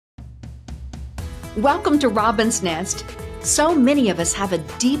Welcome to Robin's Nest. So many of us have a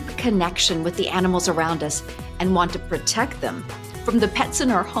deep connection with the animals around us and want to protect them, from the pets in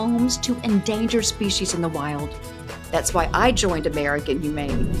our homes to endangered species in the wild. That's why I joined American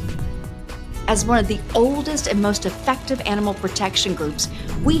Humane. As one of the oldest and most effective animal protection groups,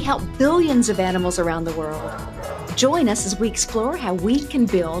 we help billions of animals around the world. Join us as we explore how we can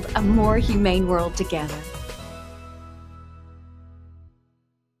build a more humane world together.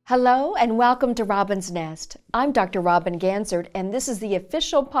 Hello and welcome to Robin's Nest. I'm Dr. Robin Gansert, and this is the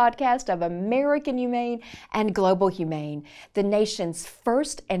official podcast of American Humane and Global Humane, the nation's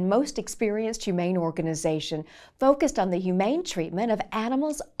first and most experienced humane organization focused on the humane treatment of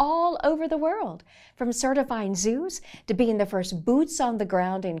animals all over the world, from certifying zoos to being the first boots on the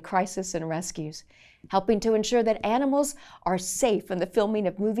ground in crisis and rescues, helping to ensure that animals are safe in the filming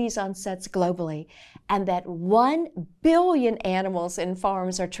of movies on sets globally, and that 1 billion animals in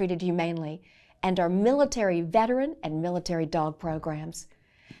farms are treated humanely, and our military veteran and military dog programs.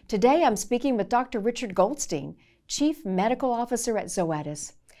 Today I'm speaking with Dr. Richard Goldstein, Chief Medical Officer at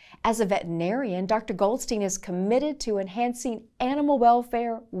Zoetis. As a veterinarian, Dr. Goldstein is committed to enhancing animal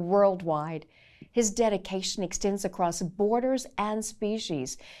welfare worldwide. His dedication extends across borders and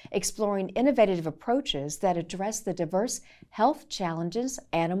species, exploring innovative approaches that address the diverse health challenges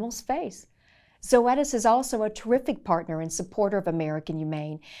animals face. Zoetis is also a terrific partner and supporter of American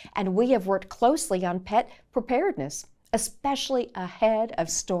Humane, and we have worked closely on pet preparedness, especially ahead of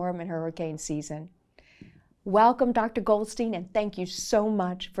storm and hurricane season. Welcome, Dr. Goldstein, and thank you so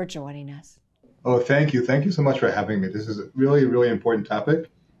much for joining us. Oh, thank you. Thank you so much for having me. This is a really, really important topic,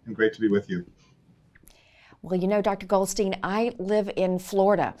 and great to be with you. Well, you know, Dr. Goldstein, I live in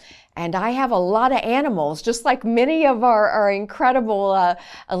Florida, and I have a lot of animals, just like many of our incredible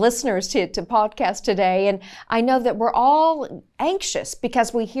listeners to podcast today. And I know that we're all anxious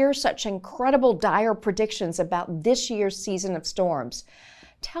because we hear such incredible dire predictions about this year's season of storms.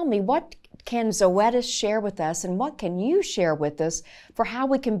 Tell me, what can Zoetis share with us, and what can you share with us for how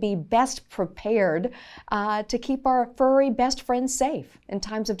we can be best prepared to keep our furry best friends safe in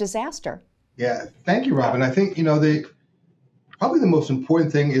times of disaster? Yeah, thank you, Robin. I think, probably the most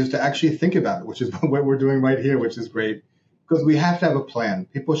important thing is to actually think about it, which is what we're doing right here, which is great, because we have to have a plan.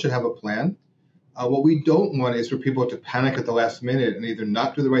 People should have a plan. What we don't want is for people to panic at the last minute and either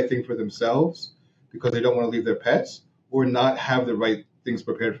not do the right thing for themselves because they don't want to leave their pets, or not have the right things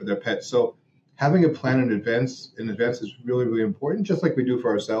prepared for their pets. So having a plan in advance is really, really important, just like we do for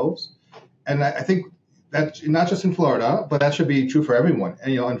ourselves. And I think that's not just in Florida, but that should be true for everyone.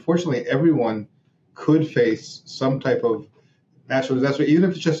 And, unfortunately, everyone could face some type of natural disaster, even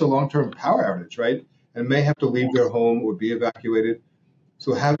if it's just a long-term power outage, right? And may have to leave their home or be evacuated.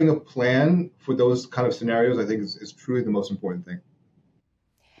 So having a plan for those kind of scenarios, I think, is truly the most important thing.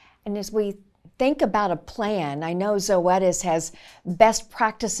 And as we think about a plan, I know Zoetis has best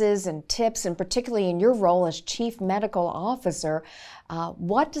practices and tips, and particularly in your role as Chief Medical Officer,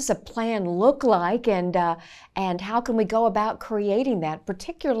 what does a plan look like, and how can we go about creating that,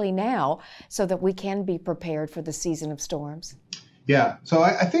 particularly now, so that we can be prepared for the season of storms? Yeah, so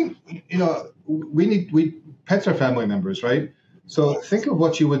I think, pets are family members, right? So think of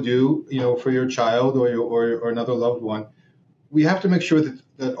what you would do, for your child or another loved one. We have to make sure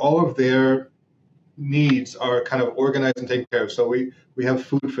that all of their needs are kind of organized and taken care of. So we have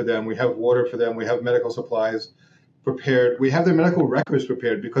food for them, we have water for them, we have medical supplies prepared, we have their medical records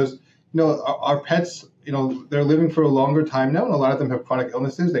prepared, because our pets, they're living for a longer time now, and a lot of them have chronic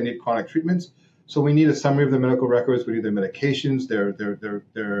illnesses. They need chronic treatments. So we need a summary of their medical records. We need their medications, their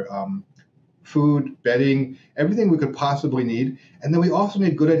food, bedding, everything we could possibly need. And then we also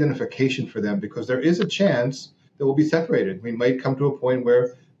need good identification for them, because there is a chance that we'll be separated. We might come to a point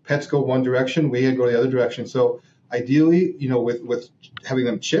where pets go one direction, we go the other direction. So ideally, with having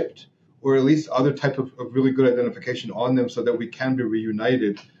them chipped, or at least other type of really good identification on them, so that we can be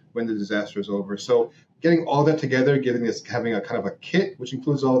reunited when the disaster is over. So getting all that together, having a kind of a kit, which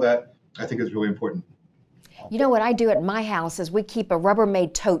includes all that, I think is really important. You know what I do at my house is we keep a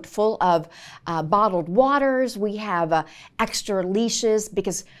Rubbermaid tote full of bottled waters. We have extra leashes,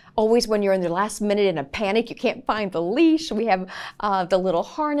 because always when you're in the last minute in a panic, you can't find the leash. We have the little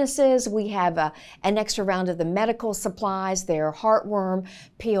harnesses. We have an extra round of the medical supplies, their heartworm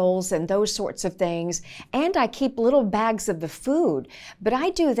pills and those sorts of things. And I keep little bags of the food. But I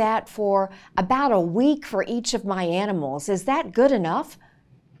do that for about a week for each of my animals. Is that good enough?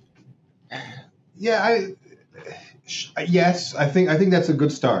 Yeah, yes, I think that's a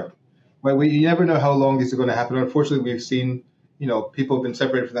good start. Right, you never know how long these are going to happen. Unfortunately, we've seen, people have been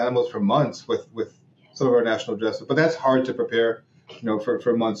separated from the animals for months with some of our national disasters, but that's hard to prepare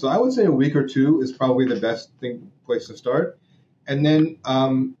for months. So I would say a week or two is probably the best place to start. And then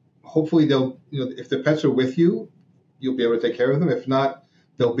hopefully if the pets are with you, you'll be able to take care of them. If not,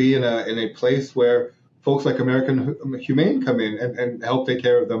 they'll be in a place where folks like American Humane come in and help take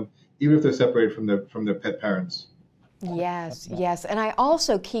care of them, even if they're separated from their pet parents. Yes, yes. And I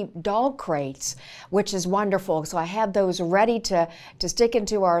also keep dog crates, which is wonderful. So I have those ready to stick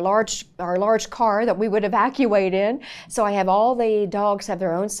into our large car that we would evacuate in. So I have all the dogs have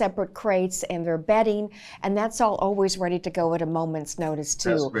their own separate crates and their bedding, and that's all always ready to go at a moment's notice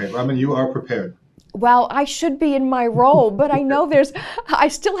too. That's great. Robin, you are prepared. Well, I should be in my role, but I know I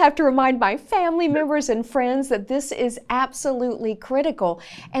still have to remind my family members and friends that this is absolutely critical.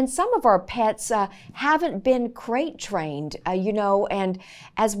 And some of our pets haven't been crate trained, and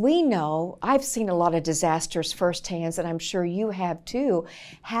as we know, I've seen a lot of disasters firsthand, and I'm sure you have too.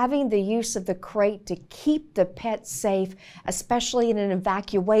 Having the use of the crate to keep the pet safe, especially in an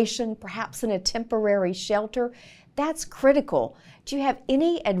evacuation, perhaps in a temporary shelter, that's critical. Do you have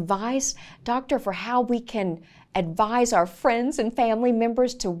any advice, Doctor, for how we can advise our friends and family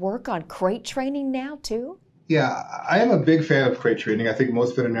members to work on crate training now, too? Yeah, I am a big fan of crate training. I think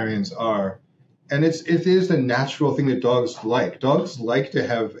most veterinarians are. And it is a natural thing that dogs like. Dogs like to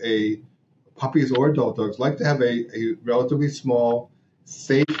have puppies or adult dogs like to have a relatively small,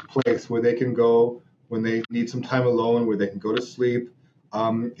 safe place where they can go when they need some time alone, where they can go to sleep.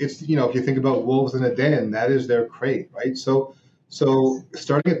 If you think about wolves in a den, that is their crate, right? So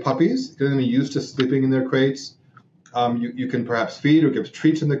starting at puppies, getting them used to sleeping in their crates. You can perhaps feed or give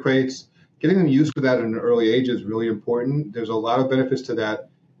treats in the crates. Getting them used to that at an early age is really important. There's a lot of benefits to that,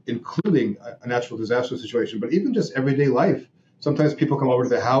 including a natural disaster situation, but even just everyday life. Sometimes people come over to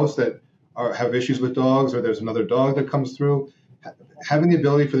the house that have issues with dogs, or there's another dog that comes through. Having the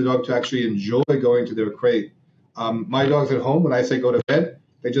ability for the dog to actually enjoy going to their crate. My dogs at home, when I say go to bed,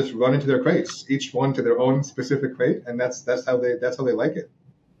 they just run into their crates, each one to their own specific crate, and that's how they like it.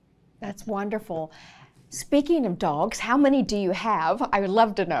 That's wonderful. Speaking of dogs, how many do you have? I would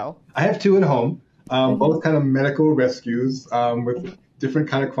love to know. I have two at home, both kind of medical rescues with different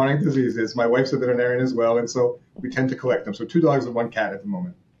kind of chronic diseases. My wife's a veterinarian as well, and so we tend to collect them. So 2 dogs and 1 cat at the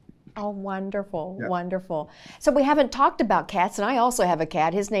moment. Oh, wonderful, Yeah. Wonderful. So we haven't talked about cats, and I also have a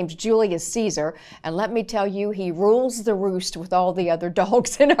cat. His name's Julius Caesar, and let me tell you, he rules the roost with all the other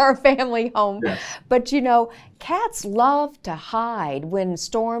dogs in our family home. Yes. But cats love to hide when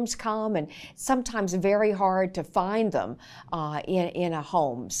storms come, and sometimes very hard to find them in a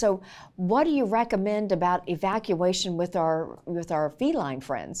home. So what do you recommend about evacuation with our feline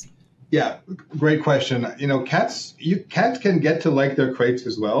friends? Yeah, great question. Cats can get to like their crates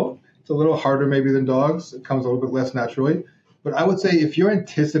as well. It's a little harder maybe than dogs. It comes a little bit less naturally. But I would say if you're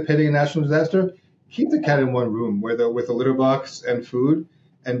anticipating a natural disaster, keep the cat in one room with a litter box and food,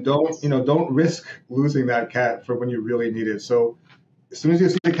 and don't risk losing that cat for when you really need it. So as soon as you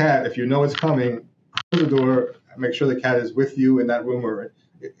see the cat, if you know it's coming, close the door, make sure the cat is with you in that room, or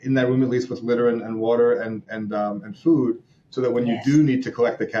in that room at least with litter and water and food, so that when you do need to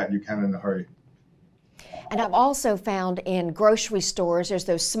collect the cat, you can in a hurry. And I've also found in grocery stores, there's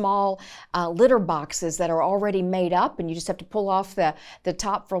those small litter boxes that are already made up, and you just have to pull off the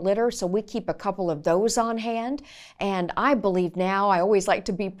top for litter. So we keep a couple of those on hand. And I believe now, I always like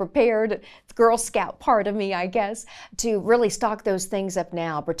to be prepared, the Girl Scout part of me, I guess, to really stock those things up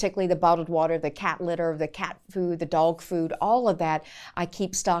now, particularly the bottled water, the cat litter, the cat food, the dog food, all of that I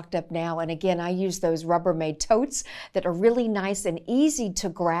keep stocked up now. And again, I use those Rubbermaid totes that are really nice and easy to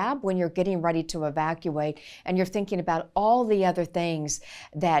grab when you're getting ready to evacuate and you're thinking about all the other things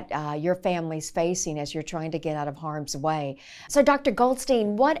that your family's facing as you're trying to get out of harm's way. So Dr.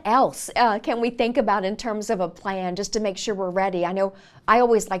 Goldstein, what else can we think about in terms of a plan just to make sure we're ready? I know I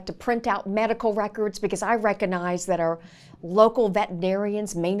always like to print out medical records because I recognize that our local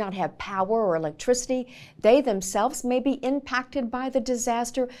veterinarians may not have power or electricity. They themselves may be impacted by the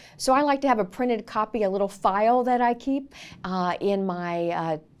disaster. So I like to have a printed copy, a little file that I keep in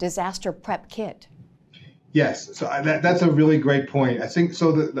my disaster prep kit. Yes, so that's a really great point. I think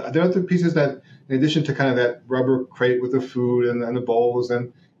so. There are the pieces that, in addition to kind of that rubber crate with the food and the bowls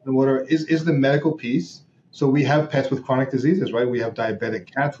and the water, is the medical piece. So we have pets with chronic diseases, right? We have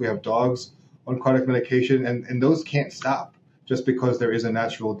diabetic cats, we have dogs on chronic medication, and those can't stop just because there is a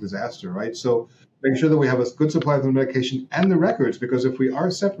natural disaster, right? So making sure that we have a good supply of the medication and the records, because if we are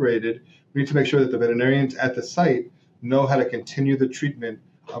separated, we need to make sure that the veterinarians at the site know how to continue the treatment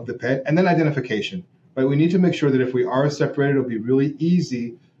of the pet, and then identification. But we need to make sure that if we are separated, it'll be really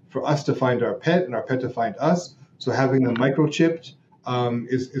easy for us to find our pet and our pet to find us. So having them microchipped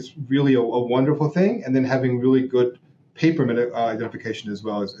is really a wonderful thing. And then having really good paper identification as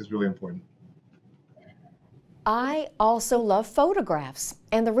well is really important. I also love photographs.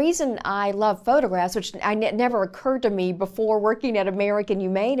 And the reason I love photographs, which never occurred to me before working at American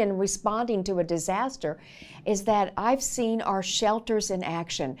Humane and responding to a disaster, is that I've seen our shelters in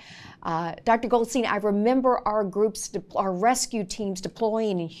action. Dr. Goldstein, I remember our groups, our rescue teams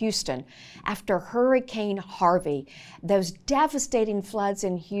deploying in Houston after Hurricane Harvey. Those devastating floods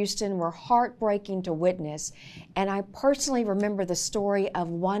in Houston were heartbreaking to witness. And I personally remember the story of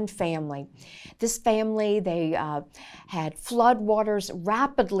one family. This family, they had floodwaters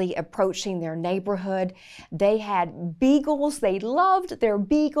rapidly approaching their neighborhood. They had beagles. They loved their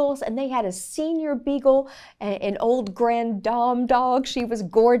beagles, and they had a senior beagle, an old Grand Dame dog. She was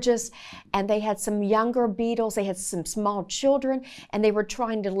gorgeous. And they had some younger beetles. They had some small children, and they were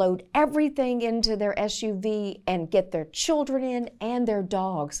trying to load everything into their SUV and get their children in and their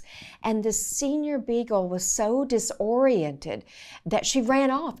dogs. And the senior beagle was so disoriented that she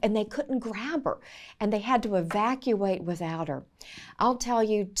ran off, and they couldn't grab her, and they had to evacuate without her. I'll tell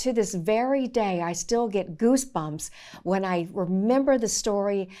you, to this very day, I still get goosebumps when I remember the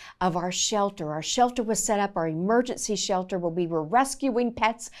story of our shelter. Our shelter was set up, our emergency shelter, where we were rescuing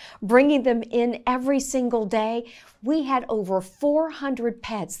pets, bringing them in every single day. We had over 400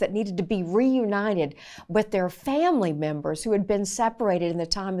 pets that needed to be reunited with their family members who had been separated in the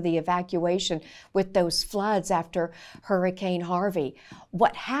time of the evacuation with those floods after Hurricane Harvey.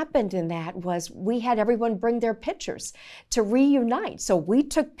 What happened in that was we had everyone bring their pictures to reunite. So we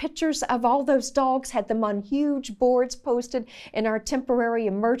took pictures of all those dogs, had them on huge boards posted in our temporary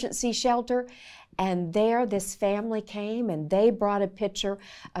emergency shelter. And there this family came, and they brought a picture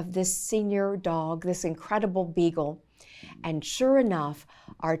of this senior dog, this incredible beagle. And sure enough,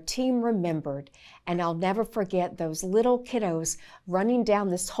 our team remembered, and I'll never forget those little kiddos running down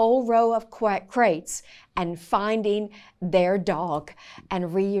this whole row of crates and finding their dog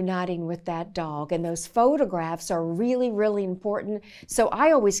and reuniting with that dog. And those photographs are really, really important. So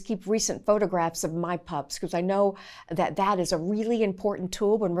I always keep recent photographs of my pups, because I know that that is a really important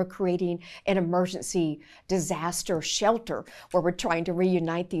tool when we're creating an emergency disaster shelter where we're trying to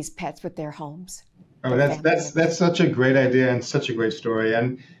reunite these pets with their homes. Oh, that's such a great idea and such a great story.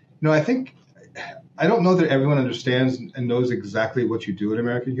 And I don't know that everyone understands and knows exactly what you do at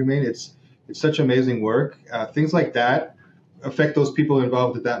American Humane. It's such amazing work. Things like that affect those people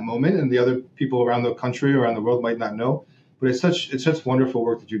involved at that moment, and the other people around the country, around the world might not know. But it's such wonderful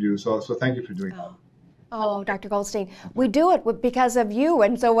work that you do. So thank you for doing that. Oh, Dr. Goldstein, we do it because of you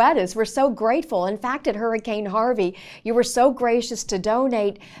and Zoetis. We're so grateful. In fact, at Hurricane Harvey, you were so gracious to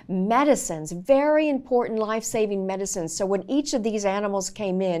donate medicines, very important life-saving medicines. So when each of these animals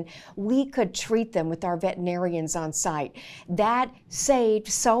came in, we could treat them with our veterinarians on site. That saved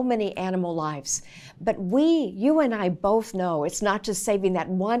so many animal lives. But you and I both know it's not just saving that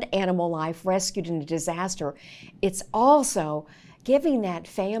one animal life rescued in a disaster. It's also giving that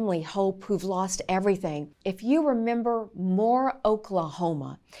family hope who've lost everything. If you remember Moore,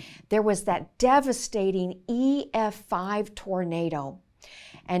 Oklahoma, there was that devastating EF5 tornado,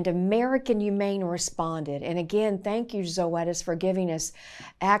 and American Humane responded. And again, thank you, Zoetis, for giving us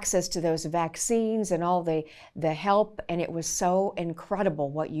access to those vaccines and all the help. And it was so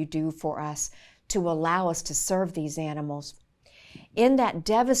incredible what you do for us to allow us to serve these animals. In that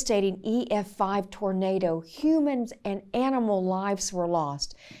devastating EF5 tornado, humans and animal lives were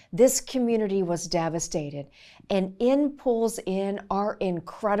lost. This community was devastated. And in pulls in our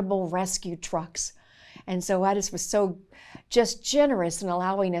incredible rescue trucks. And so Zoetis was so just generous in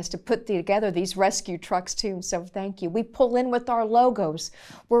allowing us to put together these rescue trucks too. So thank you. We pull in with our logos.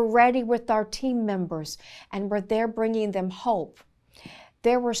 We're ready with our team members, and we're there bringing them hope.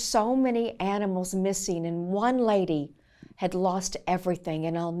 There were so many animals missing, and one lady had lost everything,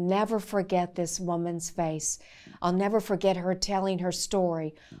 and I'll never forget this woman's face. I'll never forget her telling her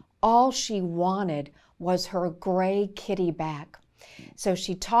story. All she wanted was her gray kitty back. So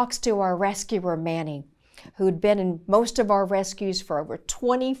she talks to our rescuer, Manny, who'd been in most of our rescues for over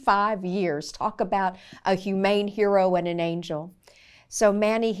 25 years. Talk about a humane hero and an angel. So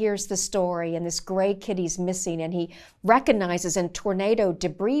Manny hears the story, and this gray kitty's missing, and he recognizes in tornado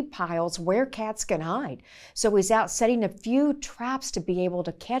debris piles where cats can hide. So he's out setting a few traps to be able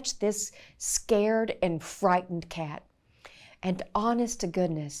to catch this scared and frightened cat. And honest to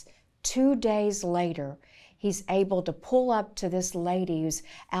goodness, 2 days later, he's able to pull up to this lady who's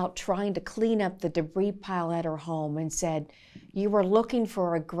out trying to clean up the debris pile at her home and said, "You were looking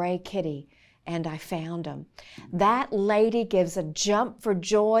for a gray kitty, and I found him." That lady gives a jump for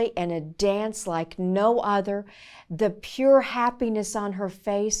joy and a dance like no other. The pure happiness on her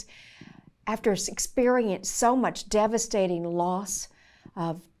face. after experiencing so much devastating loss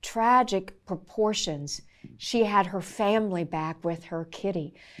of tragic proportions, she had her family back with her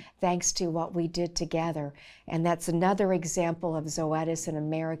kitty, thanks to what we did together. And that's another example of Zoetis and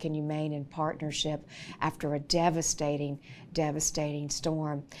American Humane in partnership after a devastating, devastating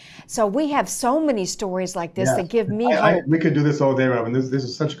storm. So we have so many stories like this that give me hope. We could do this all day, Robin. This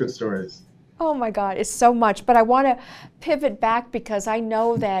is such good stories. Oh my God, it's so much. But I want to pivot back because I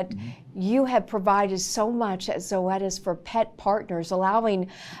know that you have provided so much at Zoetis for pet partners, allowing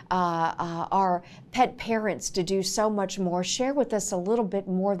our pet parents to do so much more. Share with us a little bit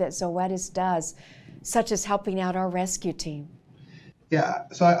more that Zoetis does, such as helping out our rescue team. Yeah,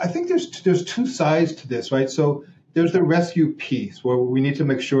 so I think there's two sides to this, right? So there's the rescue piece where we need to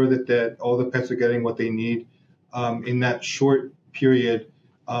make sure that all the pets are getting what they need in that short period.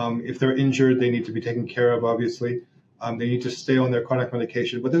 If they're injured, they need to be taken care of, obviously. They need to stay on their chronic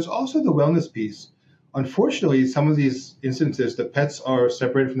medication. But there's also the wellness piece. Unfortunately, some of these instances, the pets are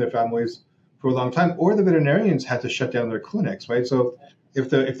separated from their families for a long time, or the veterinarians had to shut down their clinics, right? So if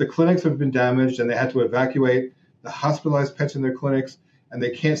the clinics have been damaged and they had to evacuate the hospitalized pets in their clinics and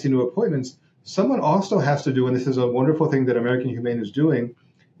they can't see new appointments, someone also has to do, and this is a wonderful thing that American Humane is doing,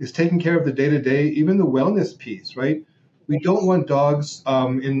 is taking care of the day-to-day, even the wellness piece, right? We don't want dogs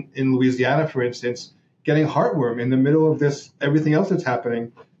in Louisiana, for instance, getting heartworm in the middle of this everything else that's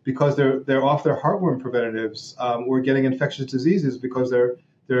happening because they're off their heartworm preventatives, or getting infectious diseases because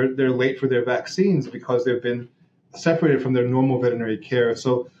they're late for their vaccines because they've been separated from their normal veterinary care.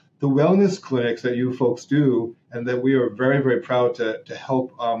 So the wellness clinics that you folks do and that we are very, very proud to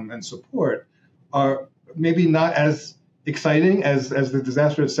help and support are maybe not as exciting as the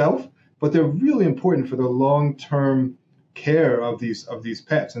disaster itself, but they're really important for the long-term care of these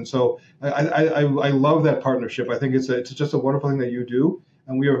pets. And so I love that partnership. I think it's just a wonderful thing that you do,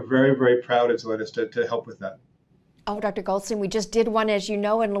 and we are very, very proud at Zoetis to help with that. Oh, Dr. Goldstein, we just did one, as you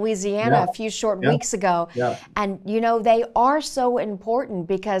know, in Louisiana a few short weeks ago. Yeah. And, they are so important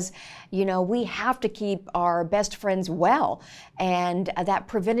because, we have to keep our best friends well. And that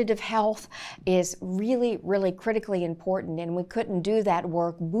preventative health is really, really critically important. And we couldn't do that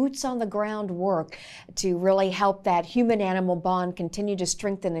work, boots on the ground work, to really help that human-animal bond continue to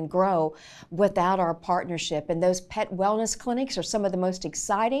strengthen and grow without our partnership. And those pet wellness clinics are some of the most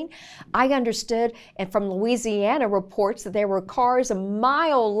exciting. I understood, and from Louisiana, reports that there were cars a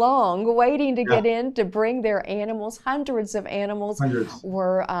mile long waiting to get in to bring their animals. Hundreds of animals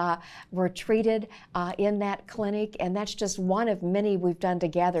were treated in that clinic, and that's just one of many we've done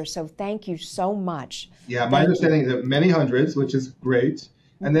together. So thank you so much. Yeah, my understanding is that many hundreds, which is great.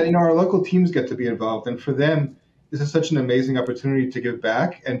 And then our local teams get to be involved, and for them, this is such an amazing opportunity to give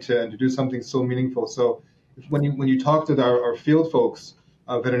back and to do something so meaningful. So when you talk to our field folks,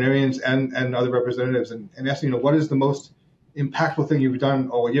 veterinarians and other representatives, and ask what is the most impactful thing you've done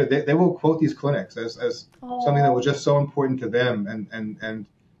all year, they will quote these clinics as something that was just so important to them, and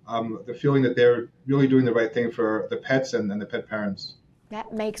the feeling that they're really doing the right thing for the pets and the pet parents.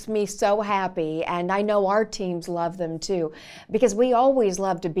 That makes me so happy, and I know our teams love them too, because we always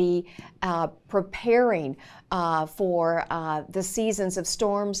love to be preparing for the seasons of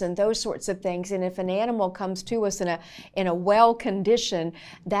storms and those sorts of things. And if an animal comes to us in a well condition,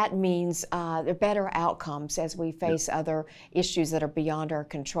 that means better outcomes as we face other issues that are beyond our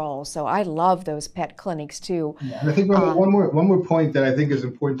control. So I love those pet clinics too. Yeah, and I think one more point that I think is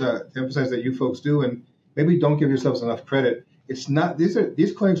important to emphasize that you folks do, and maybe don't give yourselves enough credit. It's not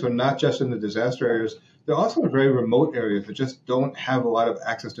these clinics are not just in the disaster areas. They're also in very remote areas that just don't have a lot of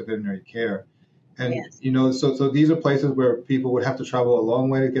access to veterinary care. And so these are places where people would have to travel a long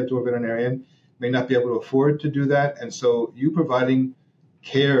way to get to a veterinarian, may not be able to afford to do that. And so you providing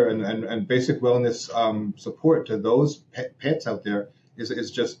care and basic wellness support to those pets out there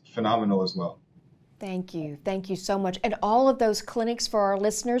is just phenomenal as well. Thank you. Thank you so much. And all of those clinics for our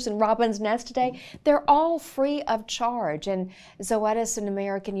listeners in Robin's Nest today, they're all free of charge. And Zoetis and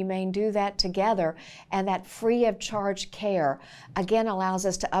American Humane do that together. And that free of charge care, again, allows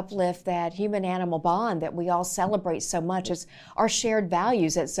us to uplift that human-animal bond that we all celebrate so much. It's our shared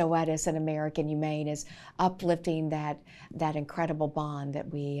values at Zoetis and American Humane is uplifting that incredible bond that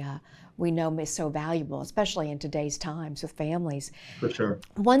we know is so valuable, especially in today's times with families. For sure.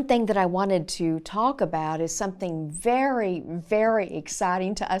 One thing that I wanted to talk about is something very, very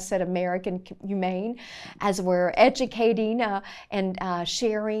exciting to us at American Humane as we're educating and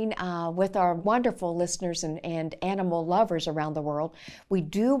sharing with our wonderful listeners and animal lovers around the world. We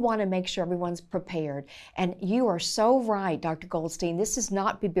do want to make sure everyone's prepared. And you are so right, Dr. Goldstein. This is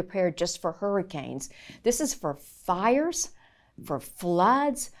not be prepared just for hurricanes. This is for fires, for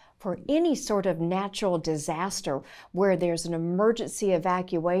floods, for any sort of natural disaster where there's an emergency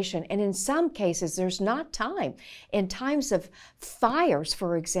evacuation, and in some cases there's not time. In times of fires,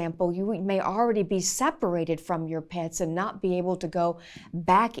 for example, you may already be separated from your pets and not be able to go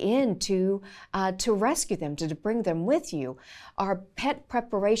back in to rescue them, to bring them with you. Our pet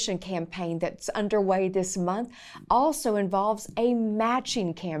preparation campaign that's underway this month also involves a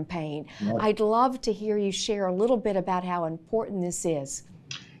matching campaign. Right. I'd love to hear you share a little bit about how important this is.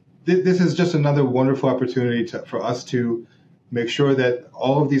 This is just another wonderful opportunity for us to make sure that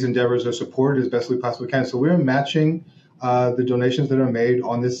all of these endeavors are supported as best we possibly can. So we're matching the donations that are made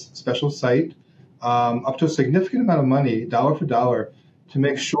on this special site up to a significant amount of money, dollar for dollar, to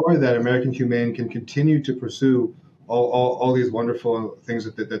make sure that American Humane can continue to pursue all these wonderful things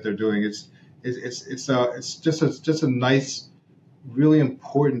that they're doing. It's just a nice, really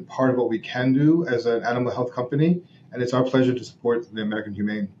important part of what we can do as an animal health company, and it's our pleasure to support the American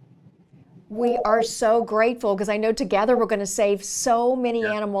Humane. We are so grateful because I know together we're going to save so many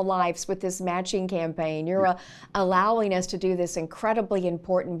animal lives with this matching campaign. You're allowing us to do this incredibly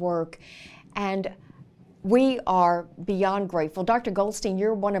important work, and we are beyond grateful. Dr. Goldstein,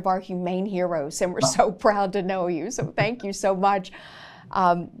 you're one of our humane heroes, and we're so proud to know you, so thank you so much.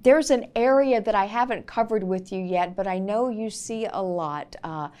 There's an area that I haven't covered with you yet, but I know you see a lot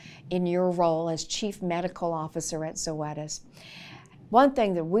in your role as Chief Medical Officer at Zoetis. One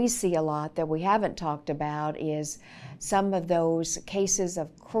thing that we see a lot that we haven't talked about is some of those cases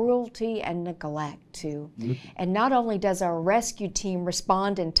of cruelty and neglect too. Mm-hmm. And not only does our rescue team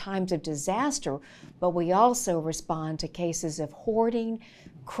respond in times of disaster, but we also respond to cases of hoarding,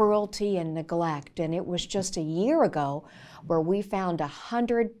 cruelty, and neglect. And it was just a year ago where we found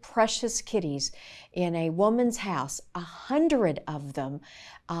 100 precious kitties in a woman's house, 100 of them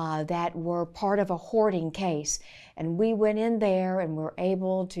that were part of a hoarding case. And we went in there and were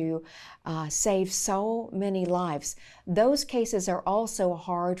able to save so many lives. Those cases are also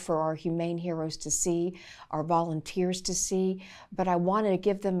hard for our humane heroes to see, our volunteers to see, but I wanted to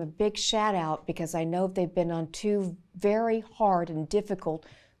give them a big shout out because I know they've been on 2 very hard and difficult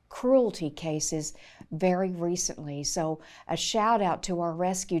cruelty cases very recently. So a shout out to our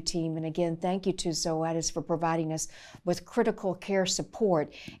rescue team, and again, thank you to Zoetis for providing us with critical care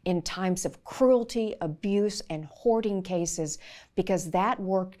support in times of cruelty, abuse, and hoarding cases, because that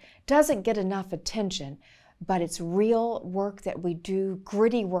work doesn't get enough attention, but it's real work that we do,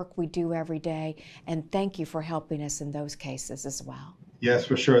 gritty work we do every day, and thank you for helping us in those cases as well. Yes,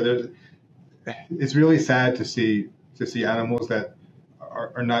 for sure. It's really sad to see animals that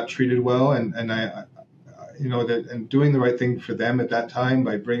are not treated well, and I and doing the right thing for them at that time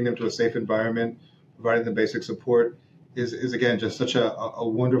by bringing them to a safe environment, providing them basic support is again just such a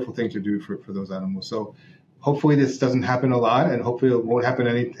wonderful thing to do for those animals. So hopefully this doesn't happen a lot, and hopefully it won't happen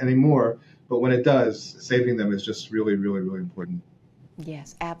anymore. But when it does, saving them is just really, really, really important.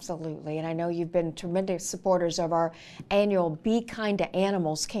 Yes, absolutely. And I know you've been tremendous supporters of our annual Be Kind to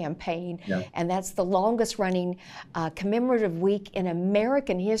Animals campaign. Yeah. And that's the longest running commemorative week in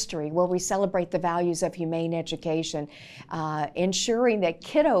American history where we celebrate the values of humane education, ensuring that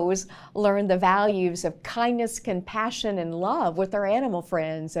kiddos learn the values of kindness, compassion, and love with our animal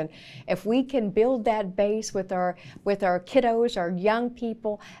friends. And if we can build that base with our kiddos, our young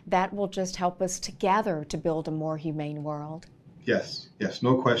people, that will just help us together to build a more humane world. Yes,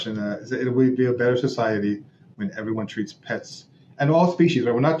 no question. It will be a better society when everyone treats pets and all species.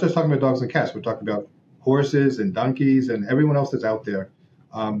 Right? We're not just talking about dogs and cats. We're talking about horses and donkeys and everyone else that's out there.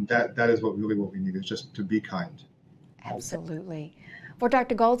 That is what we need, is just to be kind. Absolutely. Well,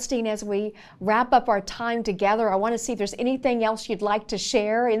 Dr. Goldstein, as we wrap up our time together, I want to see if there's anything else you'd like to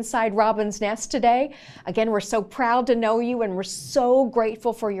share inside Robin's Nest today. Again, we're so proud to know you, and we're so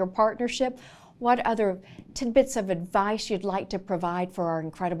grateful for your partnership. What other tidbits of advice you'd like to provide for our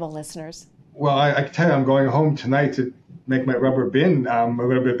incredible listeners? Well, I can tell you I'm going home tonight to make my rubber bin a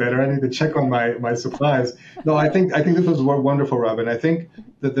little bit better. I need to check on my supplies. No, I think this was wonderful, Robin. I think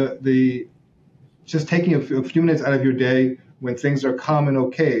that the just taking a few minutes out of your day when things are calm and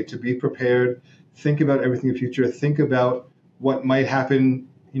okay to be prepared, think about everything in the future, think about what might happen,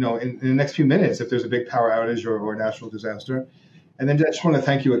 in the next few minutes if there's a big power outage or a natural disaster. And then I just want to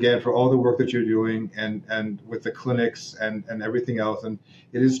thank you again for all the work that you're doing and with the clinics and everything else. And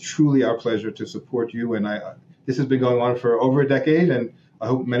it is truly our pleasure to support you. And this has been going on for over a decade, and I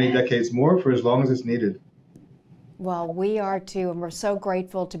hope many decades more, for as long as it's needed. Well, we are too, and we're so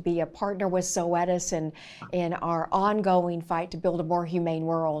grateful to be a partner with Zoetis in our ongoing fight to build a more humane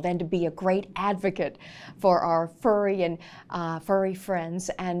world, and to be a great advocate for our furry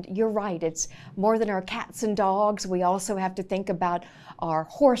friends. And you're right, it's more than our cats and dogs. We also have to think about our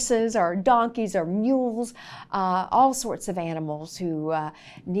horses, our donkeys, our mules, all sorts of animals who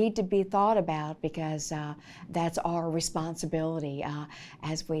need to be thought about because that's our responsibility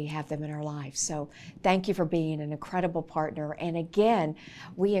as we have them in our lives. So thank you for being an incredible partner. And again,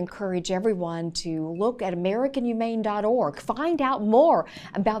 we encourage everyone to look at AmericanHumane.org. Find out more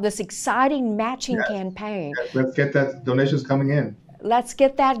about this exciting matching campaign. Yes, let's get that donations coming in. Let's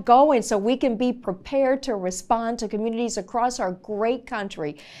get that going so we can be prepared to respond to communities across our great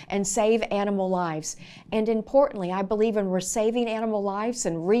country and save animal lives. And importantly, I believe when we're saving animal lives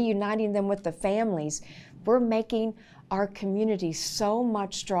and reuniting them with the families, we're making our communities so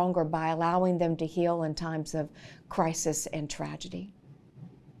much stronger by allowing them to heal in times of crisis and tragedy.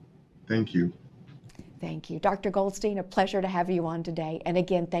 Thank you. Thank you. Dr. Goldstein, a pleasure to have you on today. And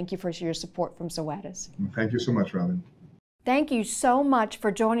again, thank you for your support from Zoetis. Thank you so much, Robin. Thank you so much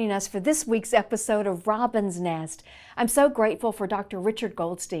for joining us for this week's episode of Robin's Nest. I'm so grateful for Dr. Richard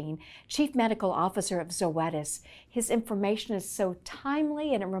Goldstein, Chief Medical Officer of Zoetis. His information is so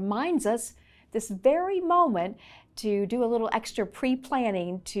timely and it reminds us this very moment to do a little extra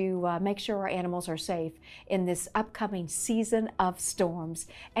pre-planning to make sure our animals are safe in this upcoming season of storms.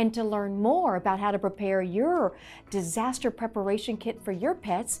 And to learn more about how to prepare your disaster preparation kit for your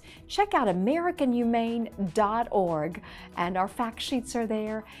pets, check out AmericanHumane.org. And our fact sheets are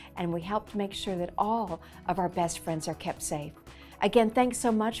there, and we help to make sure that all of our best friends are kept safe. Again, thanks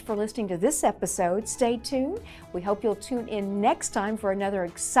so much for listening to this episode. Stay tuned. We hope you'll tune in next time for another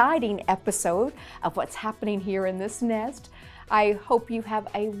exciting episode of what's happening here in this nest. I hope you have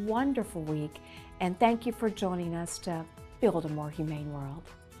a wonderful week, and thank you for joining us to build a more humane world.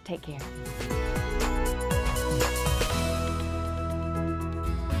 Take care.